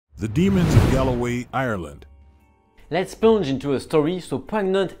The Demons of Galloway, Ireland. Let's plunge into a story so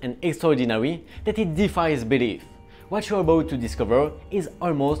poignant and extraordinary that it defies belief. What you're about to discover is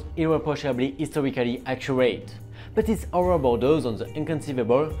almost irreproachably historically accurate, but its horror borders on the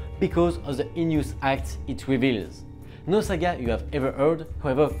inconceivable because of the heinous acts it reveals. No saga you have ever heard,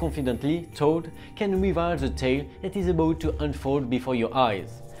 however confidently told, can reveal the tale that is about to unfold before your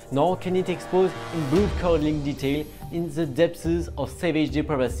eyes, nor can it expose in blood-curdling detail in the depths of savage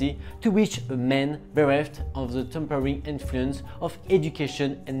depravity to which a man bereft of the temporary influence of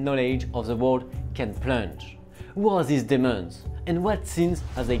education and knowledge of the world can plunge. Who are these demons, and what sins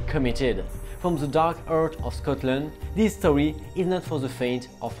have they committed? From the dark earth of Scotland, this story is not for the faint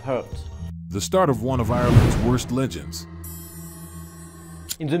of heart. The start of one of Ireland's worst legends.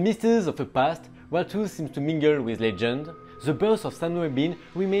 In the mysteries of a past where truth seems to mingle with legend, the birth of Samhain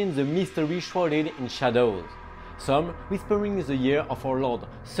remains a mystery shrouded in shadows. Some whispering the year of our Lord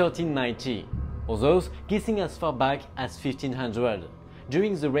 1390, others guessing as far back as 1500,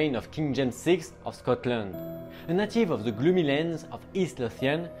 during the reign of King James VI of Scotland. A native of the gloomy lands of East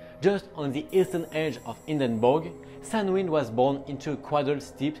Lothian, just on the eastern edge of Edinburgh, Samhain was born into a cradle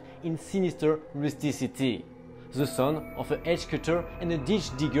steeped in sinister rusticity. The son of a hedge cutter and a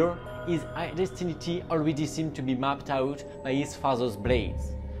ditch digger, his destiny already seemed to be mapped out by his father's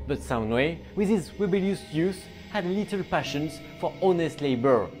blades. But Samhain, with his rebellious youth, had little passions for honest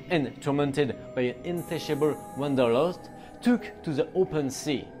labor and, tormented by an insatiable wanderlust, took to the open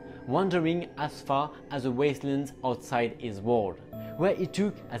sea, wandering as far as the wastelands outside his world, where he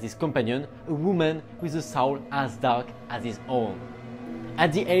took as his companion a woman with a soul as dark as his own.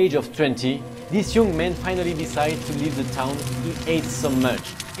 At the age of 20, this young man finally decides to leave the town he hates so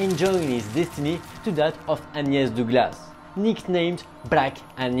much, enjoying his destiny to that of Agnès Douglas, nicknamed Black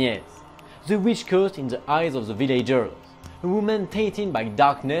Agnès, the witch cursed in the eyes of the villagers. A woman tainted by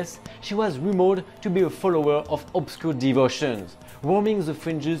darkness, she was rumored to be a follower of obscure devotions, roaming the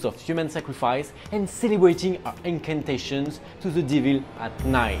fringes of human sacrifice and celebrating her incantations to the devil at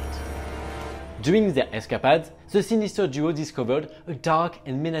night. During their escapades, the sinister duo discovered a dark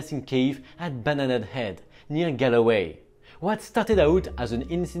and menacing cave at Banana Head, near Galloway. What started out as an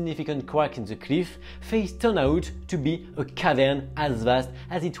insignificant crack in the cliff face turned out to be a cavern as vast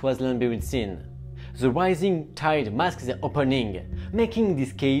as it was labyrinthine. The rising tide masked their opening, making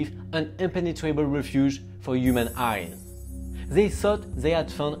this cave an impenetrable refuge for human eyes. They thought they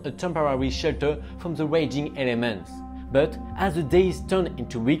had found a temporary shelter from the raging elements, but as the days turned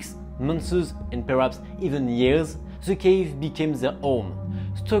into weeks, months and perhaps even years, the cave became their home.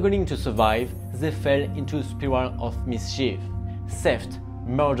 Struggling to survive, they fell into a spiral of mischief, theft,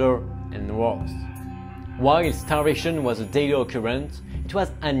 murder and worse. While starvation was a daily occurrence, it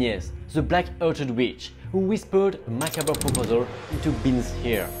was Agnès, the black-hearted witch, who whispered a macabre proposal into Bean's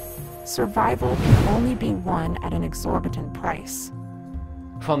ear. Survival can only be won at an exorbitant price.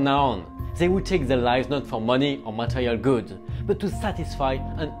 From now on, they would take their lives not for money or material goods, but to satisfy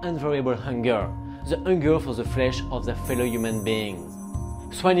an unbearable hunger, the hunger for the flesh of their fellow human beings.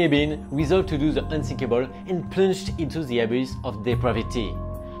 Swanee Bean resolved to do the unthinkable and plunged into the abyss of depravity.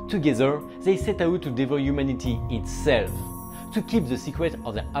 Together, they set out to devour humanity itself. To keep the secret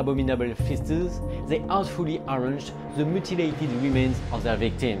of their abominable feasts, they artfully arranged the mutilated remains of their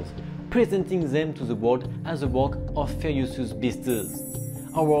victims, presenting them to the world as a work of ferocious beasts.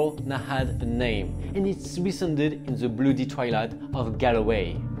 Our world now had a name, and it resounded in the bloody twilight of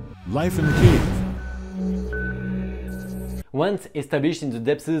Galloway. Life in the cave. Once established in the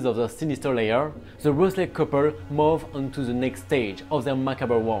depths of their sinister lair, the ruthless couple moved on to the next stage of their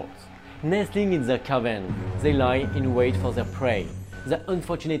macabre world. Nestling in their cavern, they lie in wait for their prey, the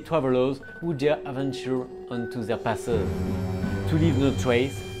unfortunate travelers who dare adventure onto their passes. To leave no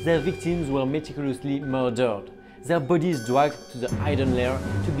trace, their victims were meticulously murdered, their bodies dragged to the hidden lair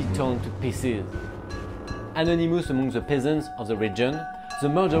to be torn to pieces. Anonymous among the peasants of the region, the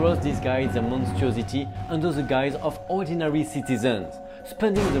murderers disguised their monstrosity under the guise of ordinary citizens,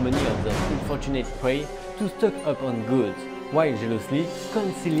 spending the money of their unfortunate prey to stock up on goods, while jealously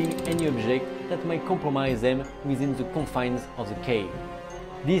concealing any object that might compromise them within the confines of the cave.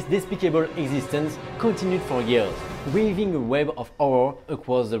 This despicable existence continued for years, weaving a web of horror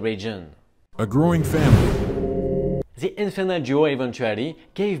across the region. A growing family. The infernal duo eventually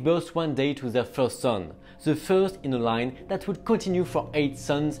gave birth one day to their first son, the first in a line that would continue for 8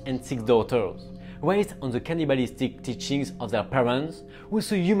 sons and 6 daughters, raised on the cannibalistic teachings of their parents, who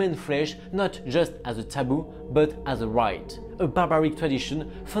saw human flesh not just as a taboo but as a rite, a barbaric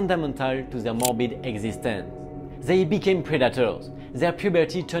tradition fundamental to their morbid existence. They became predators, their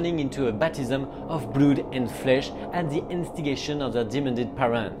puberty turning into a baptism of blood and flesh at the instigation of their demanded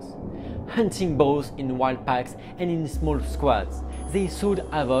parents. Hunting both in wild packs and in small squads, they sowed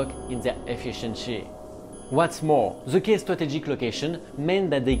havoc in their efficiency. What's more, the cave's strategic location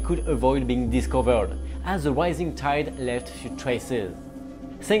meant that they could avoid being discovered, as the rising tide left few traces.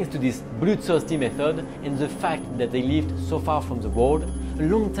 Thanks to this bloodthirsty method and the fact that they lived so far from the world, a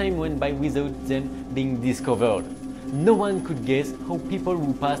long time went by without them being discovered. No one could guess how people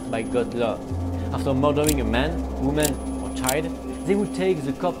who passed by got lost. After murdering a man, woman or child, they would take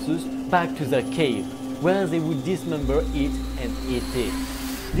the corpses back to their cave, where they would dismember it and eat it.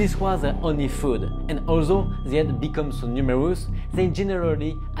 This was their only food, and although they had become so numerous, they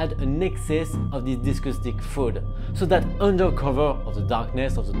generally had an excess of this disgusting food, so that under cover of the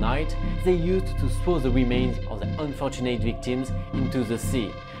darkness of the night, they used to throw the remains of the unfortunate victims into the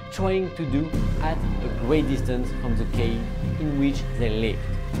sea, trying to do at a great distance from the cave in which they lived.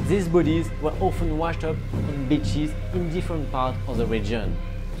 These bodies were often washed up on beaches in different parts of the region,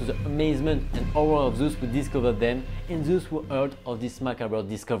 to the amazement and horror of those who discovered them and those who heard of this macabre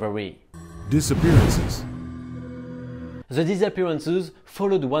discovery. Disappearances. The disappearances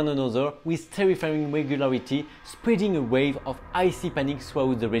followed one another with terrifying regularity, spreading a wave of icy panic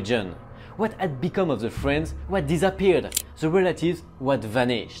throughout the region. What had become of the friends who had disappeared, the relatives who had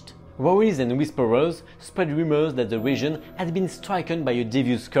vanished? Worries and whisperers spread rumors that the region had been stricken by a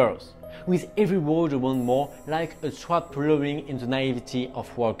devious curse, with every word around more like a trap luring in the naivety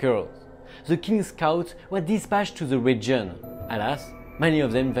of workers. The king's scouts were dispatched to the region. Alas, many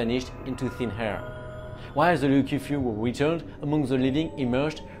of them vanished into thin air, while the lucky few who returned among the living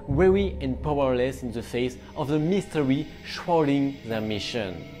emerged weary and powerless in the face of the mystery shrouding their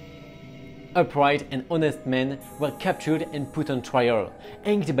mission. Upright and honest men were captured and put on trial,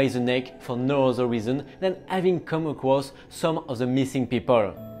 hanged by the neck for no other reason than having come across some of the missing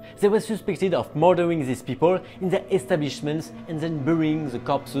people. They were suspected of murdering these people in their establishments and then burying the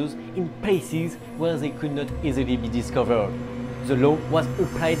corpses in places where they could not easily be discovered. The law was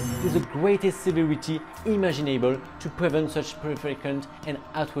applied with the greatest severity imaginable to prevent such frequent and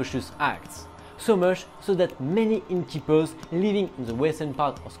atrocious acts. So much so that many innkeepers living in the western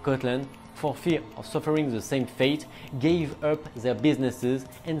part of Scotland, for fear of suffering the same fate, gave up their businesses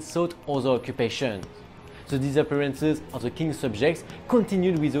and sought other occupations. The disappearances of the king's subjects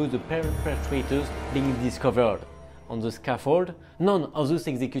continued without the perpetrators being discovered. On the scaffold, none of those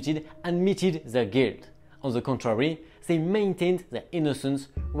executed admitted their guilt. On the contrary, they maintained their innocence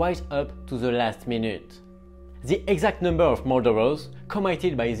right up to the last minute. The exact number of murderers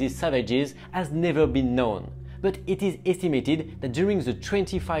committed by these savages has never been known, but it is estimated that during the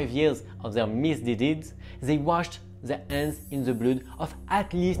 25 years of their misdeeds, they washed their hands in the blood of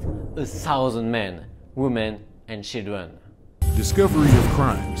at least 1,000 men, women and children. Discovery of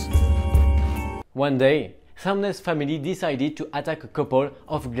crimes. One day, Thamnes's family decided to attack a couple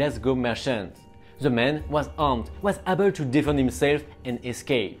of Glasgow merchants. The man was armed, was able to defend himself and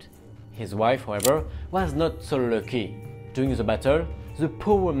escaped. His wife, however, was not so lucky. During the battle, the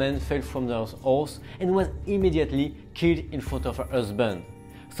poor woman fell from her horse and was immediately killed in front of her husband.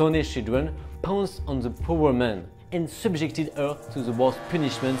 Thamnes's children pounced on the poor woman and subjected her to the worst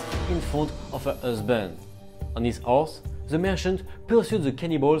punishments in front of her husband. On his horse, the merchant pursued the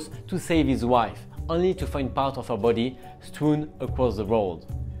cannibals to save his wife, only to find part of her body strewn across the road.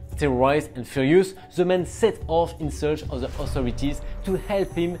 Terrorized and furious, the man set off in search of the authorities to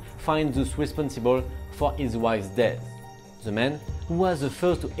help him find those responsible for his wife's death. The man, who was the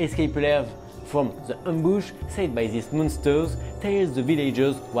first to escape alive from the ambush set by these monsters, tells the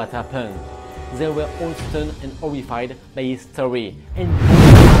villagers what happened. They were all stunned and horrified by his story and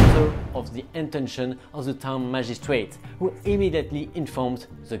matter of the intention of the town magistrate, who immediately informed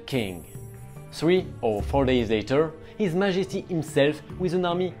the king. 3 or 4 days later, His Majesty himself, with an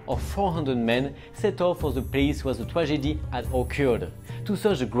army of 400 men, set off for the place where the tragedy had occurred, to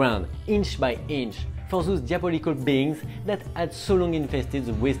search the ground, inch by inch, for those diabolical beings that had so long infested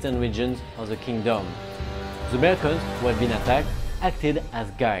the western regions of the kingdom. The merchants who had been attacked acted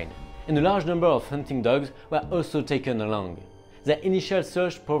as guides, and a large number of hunting dogs were also taken along. Their initial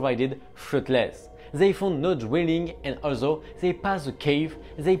search proved fruitless. They found no dwelling, and although they passed the cave,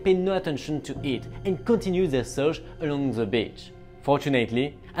 they paid no attention to it and continued their search along the beach.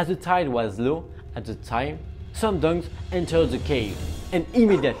 Fortunately, as the tide was low at the time, some dogs entered the cave, and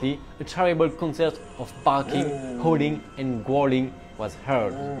immediately a terrible concert of barking, howling and growling was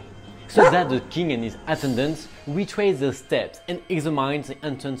heard. So that the king and his attendants retraced their steps and examined the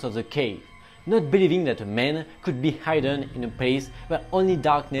entrance of the cave, not believing that a man could be hidden in a place where only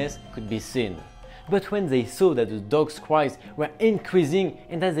darkness could be seen. But when they saw that the dogs' cries were increasing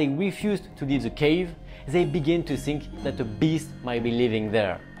and that they refused to leave the cave, they began to think that a beast might be living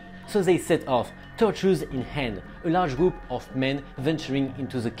there. So they set off, torches in hand, a large group of men venturing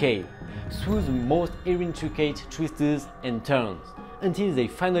into the cave, through the most intricate twists and turns, until they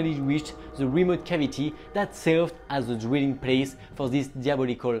finally reached the remote cavity that served as the dwelling place for these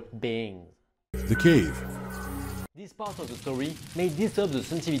diabolical beings. The cave. This part of the story may disturb the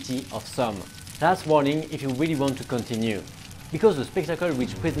sensitivity of some. Last warning if you really want to continue, because the spectacle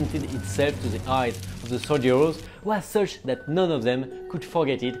which presented itself to the eyes of the soldiers was such that none of them could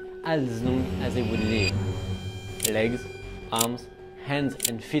forget it as long as they would live. Legs, arms, hands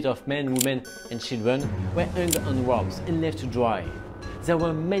and feet of men, women and children were hung on ropes and left to dry. There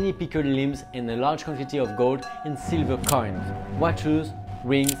were many pickled limbs and a large quantity of gold and silver coins, watches,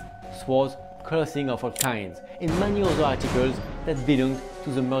 rings, swords, clothing of all kinds, and many other articles that belonged to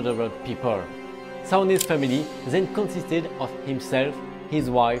the murdered people. Saone's family then consisted of himself, his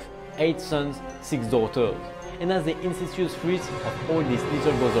wife, 8 sons, 6 daughters, and as the incestuous fruits of all this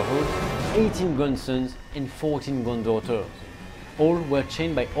little brotherhood, 18 grandsons and 14 granddaughters. All were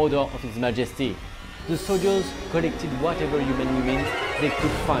chained by order of His Majesty. The soldiers collected whatever human remains they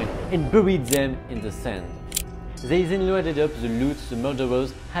could find and buried them in the sand. They then loaded up the loot the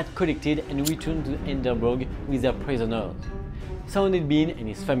murderers had collected and returned to Enderburg with their prisoners. Saone Bin and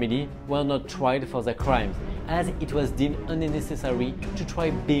his family were not tried for their crimes, as it was deemed unnecessary to try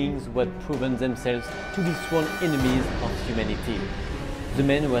beings who had proven themselves to be sworn enemies of humanity. The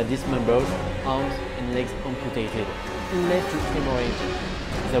men were dismembered, arms and legs amputated, and left to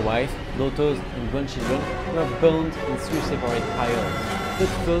hemorrhage. Their wives, daughters and grandchildren were burned in 3 separate pyres, but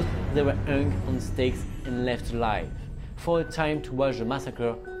first they were hung on stakes and left alive, for a time to watch the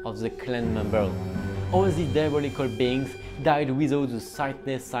massacre of the clan members. All these diabolical beings died without the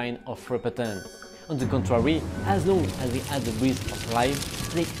slightest sign of repentance. On the contrary, as long as they had the breath of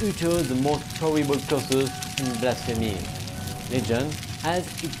life, they uttered the most horrible curses and blasphemies. Legend has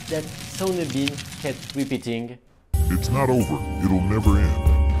it that Saone Bin kept repeating, "It's not over, it'll never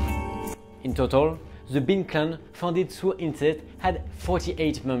end." In total, the Bin clan, founded through incest, had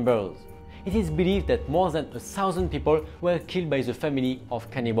 48 members. It is believed that more than 1,000 people were killed by the family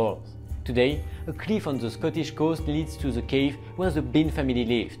of cannibals. Today, a cliff on the Scottish coast leads to the cave where the Bin family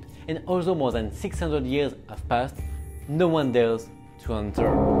lived, and although more than 600 years have passed, no one dares to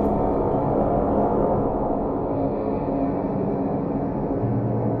enter.